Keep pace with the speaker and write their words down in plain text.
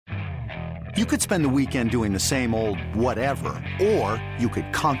You could spend the weekend doing the same old whatever, or you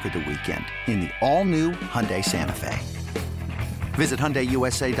could conquer the weekend in the all-new Hyundai Santa Fe. Visit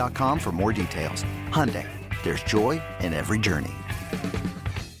HyundaiUSA.com for more details. Hyundai, there's joy in every journey.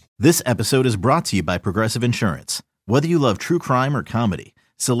 This episode is brought to you by Progressive Insurance. Whether you love true crime or comedy,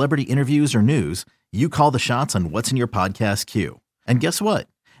 celebrity interviews or news, you call the shots on what's in your podcast queue. And guess what?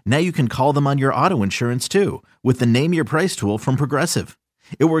 Now you can call them on your auto insurance too with the Name Your Price tool from Progressive.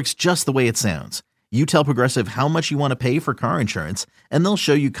 It works just the way it sounds. You tell Progressive how much you want to pay for car insurance, and they'll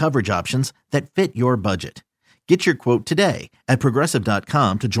show you coverage options that fit your budget. Get your quote today at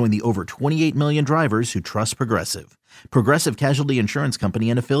Progressive.com to join the over 28 million drivers who trust Progressive. Progressive Casualty Insurance Company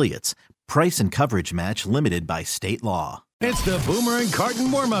and Affiliates. Price and coverage match limited by state law. It's the Boomer and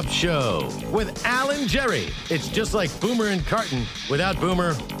Carton warm-up show with Al and Jerry. It's just like Boomer and Carton without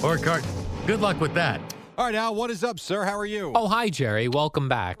Boomer or Carton. Good luck with that. All right, Al, what is up, sir? How are you? Oh, hi, Jerry. Welcome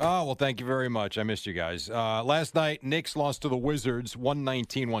back. Oh, well, thank you very much. I missed you guys. Last night, Knicks lost to the Wizards,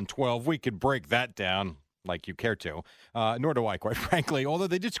 119-112. We could break that down like you care to. Nor do I, quite frankly, although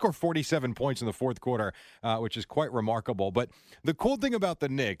they did score 47 points in the fourth quarter, which is quite remarkable. But the cool thing about the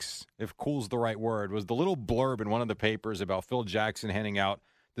Knicks, if cool's the right word, was the little blurb in one of the papers about Phil Jackson handing out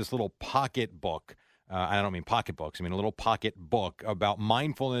this little pocket book. I don't mean pocketbooks. I mean a little pocket book about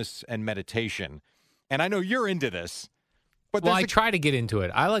mindfulness and meditation. And I know you're into this. But I try to get into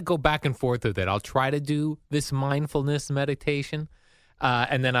it. I go back and forth with it. I'll try to do this mindfulness meditation,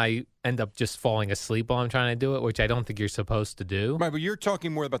 and then I end up just falling asleep while I'm trying to do it, which I don't think you're supposed to do. Right, but you're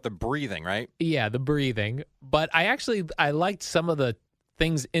talking more about the breathing, right? Yeah, the breathing. But I liked some of the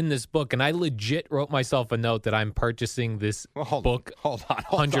things in this book, and I legit wrote myself a note that I'm purchasing this book. Hold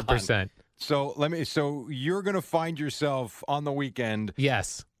on. 100%. So you're going to find yourself on the weekend.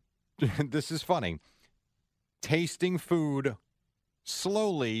 Yes. This is funny. Tasting food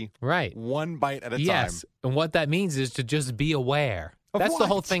slowly, right? One bite at a time. Yes, and what that means is to just be aware. That's the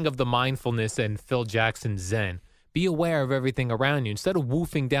whole thing of the mindfulness and Phil Jackson Zen. Be aware of everything around you. Instead of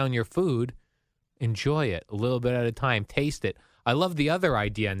woofing down your food, enjoy it a little bit at a time. Taste it. I love the other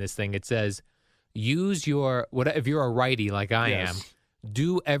idea in this thing. It says, use your, if you're a righty like I am,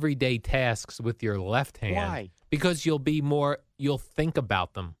 do everyday tasks with your left hand. Why? Because you'll think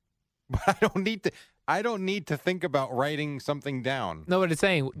about them. But I don't need to think about writing something down. No, but it's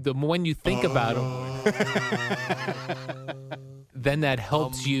saying when you think about them, then that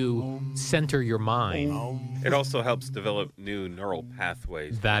helps you center your mind. It also helps develop new neural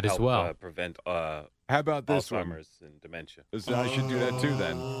pathways. That as well. Prevent How about this Alzheimer's and dementia. I should do that too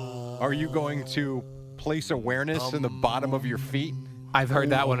then. Are you going to place awareness in the bottom of your feet? I've heard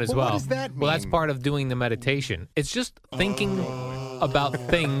that one as well. What does that mean? Well, that's part of doing the meditation. It's just thinking about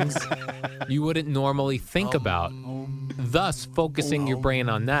things you wouldn't normally think about, thus focusing your brain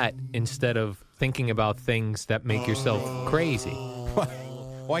on that instead of thinking about things that make yourself crazy.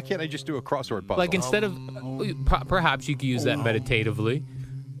 Why can't I just do a crossword puzzle? Like instead of, perhaps you could use that meditatively,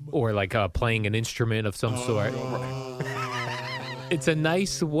 or like playing an instrument of some sort. It's a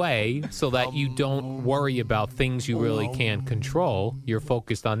nice way so that you don't worry about things you really can't control. You're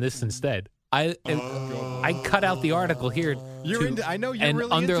focused on this instead. I cut out the article here I know you're and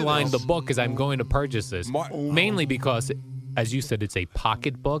really underline into the book because I'm going to purchase this. Mainly because, as you said, it's a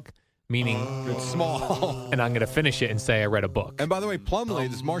pocket book, meaning it's small. And I'm going to finish it and say I read a book. And by the way, Plumlee,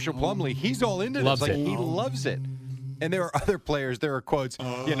 this Marshall Plumlee, he's all into Loves this. it. He loves it. And there are other players. There are quotes.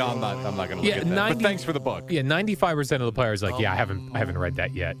 I'm not going to look at that. But thanks for the book. Yeah, 95% of the players are like, I haven't read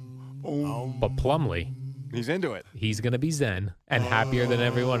that yet. But Plumlee, he's into it. He's going to be zen and happier than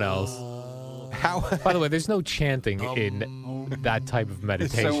everyone else. By the way, there's no chanting in that type of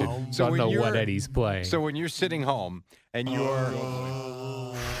meditation, so I don't know what Eddie's playing. So when you're sitting home and you're...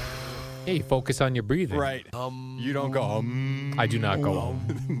 Yeah, you focus on your breathing. Right. You don't go, I do not go,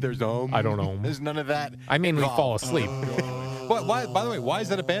 There's I don't know. There's none of that. I mainly fall asleep. Why? By the way, why is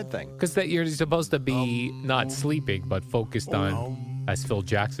that a bad thing? Because you're supposed to be not sleeping, but focused on, as Phil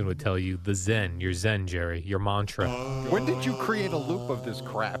Jackson would tell you, the Zen. Your Zen, Jerry. Your mantra. When did you create a loop of this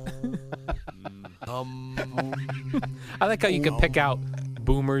crap? I like how you can pick out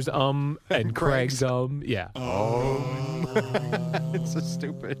Boomer's and Craig's Yeah. It's so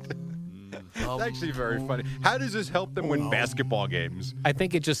stupid. It's actually very funny. How does this help them win basketball games? I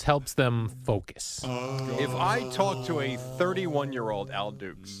think it just helps them focus. If I talk to a 31-year-old Al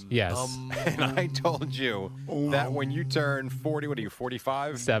Dukes, yes, and I told you that when you turn 40, what are you,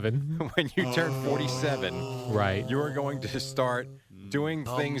 45? 7. When you turn 47, right, you are going to start doing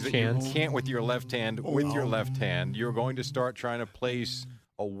things that you can't with your left hand. With your left hand, you're going to start trying to place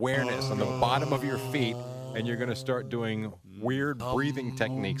awareness on the bottom of your feet, and you're going to start doing weird breathing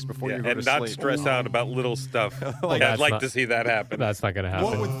techniques before you go to and sleep. not stress out about little stuff. Like, I'd like to see that happen. That's not going to happen.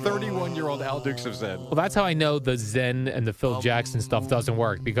 What would 31-year-old Al Dukes have said? Well, that's how I know the Zen and the Phil Jackson stuff doesn't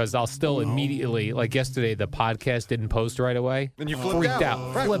work, because I'll still immediately, like yesterday, the podcast didn't post right away. Then you flipped Freaked out.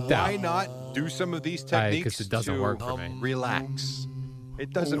 out. Right. Flipped Why out. not do some of these techniques? Because it doesn't to work for me. Relax.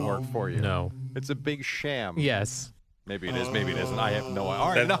 It doesn't work for you. No. It's a big sham. Yes. Maybe it is. Maybe it isn't. I have no idea. All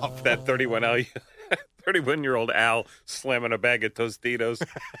right, enough. That 31-year-old Al slamming a bag of Tostitos.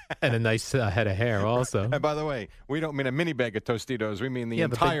 And a nice head of hair also. And by the way, we don't mean a mini bag of Tostitos. We mean the Yeah,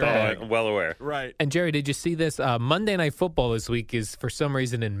 the big entire bag. bag. Well aware. Right. And Jerry, did you see this? Monday Night Football this week is, for some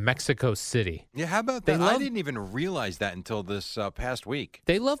reason, in Mexico City. Yeah, how about They that? I love- didn't even realize that until this past week.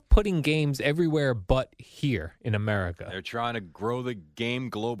 They love putting games everywhere but here in America. They're trying to grow the game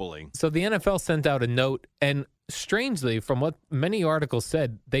globally. So the NFL sent out a note, and strangely, from what many articles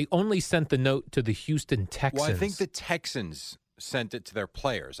said, they only sent the note to the Houston Texans. Well, I think the Texans sent it to their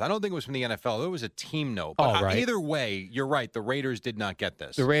players. I don't think it was from the NFL. It was a team note. Oh, But right. either way, you're right. The Raiders did not get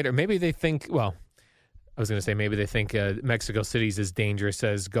this. the Raider, maybe they think, well, I was going to say maybe they think Mexico City's as dangerous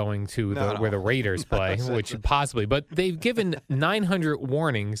as going to No, where no. the Raiders play, which possibly. But they've given 900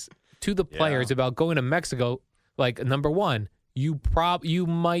 warnings to the players Yeah. about going to Mexico. Like, number one, you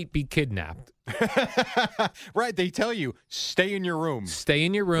might be kidnapped. Right. They tell you, stay in your room. Stay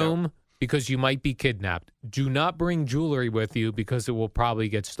in your room because you might be kidnapped. Do not bring jewelry with you because it will probably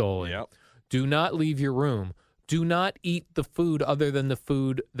get stolen. Yep. Do not leave your room. Do not eat the food other than the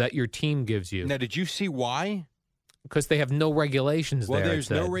food that your team gives you, Now, did you see why? because they have no regulations Well, there. it there's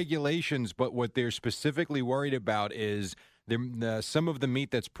no said. regulations, but what they're specifically worried about is some of the meat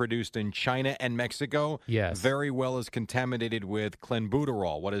that's produced in China and Mexico Yes. very well is contaminated with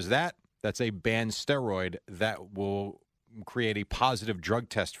clenbuterol. What is that? That's a banned steroid that will create a positive drug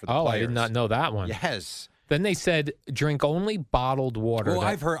test for the Oh, players. I did not know that one. Yes. Then they said drink only bottled water. Well,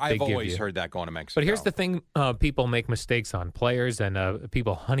 that I've they give always you. heard that going to Mexico. But here's the thing: people make mistakes on, players and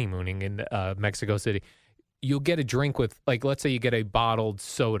people honeymooning in Mexico City. You'll get a drink with, like, let's say you get a bottled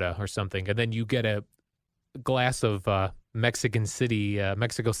soda or something, and then you get a glass of Mexico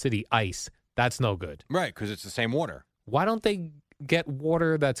City ice. That's no good. Right, because it's the same water. Why don't they get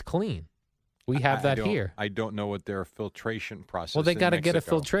water that's clean? We have I that don't- here. I don't know what their filtration process. Well, they got to get a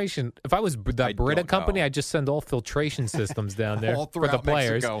filtration. If I was I that Brita don't company, know. I'd just send all filtration systems down there All for the throughout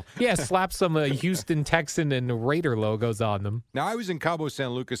players. Mexico. Yeah, slap some Houston Texan and Raider logos on them. Now, I was in Cabo San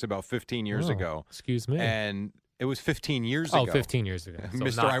Lucas about 15 years Oh, ago, Excuse me. and it was 15 years Oh, ago. 15 years ago. So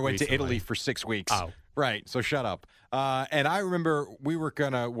Mister, not I went to recently. Italy for 6 weeks. Oh. Right, so shut up. And I remember we were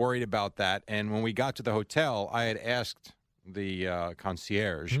kind of worried about that, and when we got to the hotel, I had asked the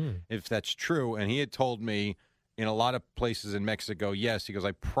concierge if that's true, and he had told me in a lot of places in Mexico, yes. He goes,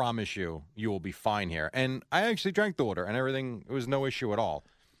 I promise you, you will be fine here. And I actually drank the water, and everything, it was no issue at all.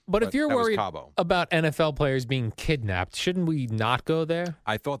 But if you're that was worried Cabo. about NFL players being kidnapped, shouldn't we not go there?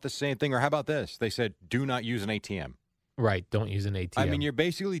 I thought the same thing. Or how about this? They said, do not use an ATM. Right. Don't use an ATM. I mean, you're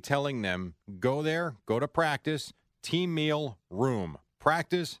basically telling them, go there, go to practice, team meal, room.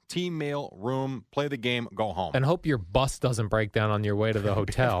 Practice, team meal, room, play the game, go home. and hope your bus doesn't break down on your way to the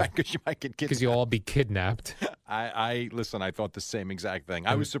hotel Because you might get because kidnapped. you'll all be kidnapped. I listen, I thought the same exact thing.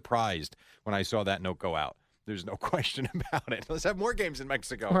 I was surprised when I saw that note go out. There's no question about it. Let's have more games in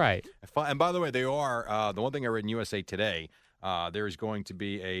Mexico. Right. And by the way, they are, the one thing I read in USA Today, there is going to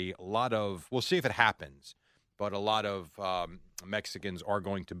be a lot of, we'll see if it happens, but a lot of Mexicans are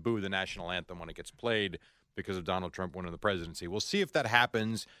going to boo the national anthem when it gets played because of Donald Trump winning the presidency. We'll see if that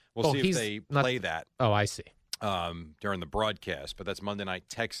happens. We'll Well, see if he's they not- play that Oh, I see. during the broadcast. But that's Monday night,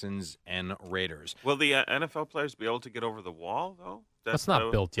 Texans and Raiders. Will the NFL players be able to get over the wall, though? That's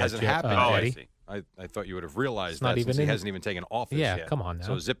not built yet. Hasn't Jet- happened. Oh, I Eddie. see. I thought you would have realized It's not that even since he in- hasn't even taken office Yeah, yet. come on now.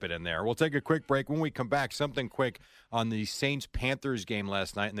 So zip it in there. We'll take a quick break. When we come back, something quick on the Saints-Panthers game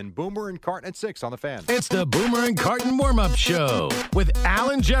last night, and then Boomer and Carton at 6 on the Fan. It's the Boomer and Carton warm-up show with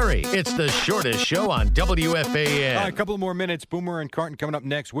Al and Jerry. It's the shortest show on WFAN. All right, a couple of more minutes. Boomer and Carton coming up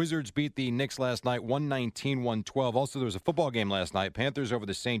next. Wizards beat the Knicks last night, 119-112. Also, there was a football game last night. Panthers over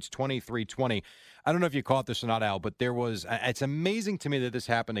the Saints, 23-20. I don't know if you caught this or not, Al, but there was. It's amazing to me that this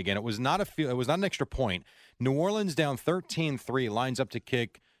happened again. It was not it was not an extra point. New Orleans down 13-3, lines up to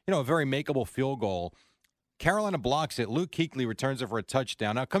kick, a very makeable field goal. Carolina blocks it. Luke Kuechly returns it for a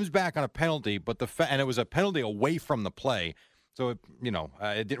touchdown. Now it comes back on a penalty, but and it was a penalty away from the play, so it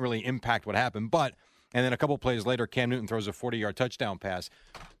didn't really impact what happened. And then a couple plays later, Cam Newton throws a 40-yard touchdown pass.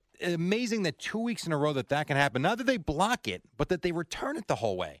 Amazing that 2 weeks in a row that can happen. Not that they block it, but that they return it the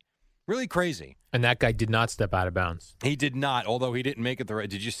whole way. Really crazy. And that guy did not step out of bounds. He did not, although he didn't make it the right.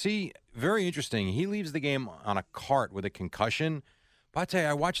 Did you see? Very interesting. He leaves the game on a cart with a concussion. But I tell you,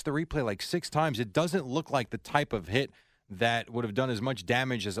 I watched the replay like 6 times. It doesn't look like the type of hit that would have done as much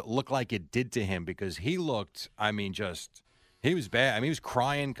damage as it looked like it did to him, because he looked, he was bad. He was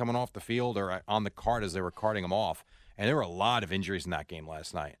crying coming off the field or on the cart as they were carting him off. And there were a lot of injuries in that game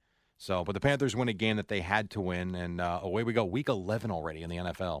last night. So, but the Panthers win a game that they had to win, and away we go. Week 11 already in the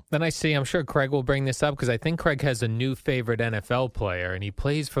NFL. Then I'm sure Craig will bring this up because I think Craig has a new favorite NFL player, and he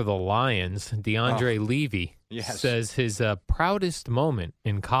plays for the Lions. DeAndre Levy says his proudest moment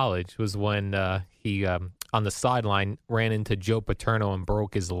in college was when he, on the sideline, ran into Joe Paterno and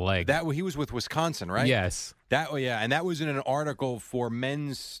broke his leg. He was with Wisconsin, right? Yes. And that was in an article for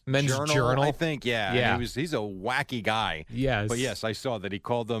Men's Journal, I think. Yeah. Yeah. He's a wacky guy. Yes. But yes, I saw that he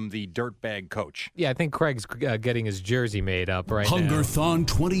called them the dirtbag coach. Yeah, I think Craig's getting his jersey made up right now. Hungerthon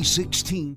 2016.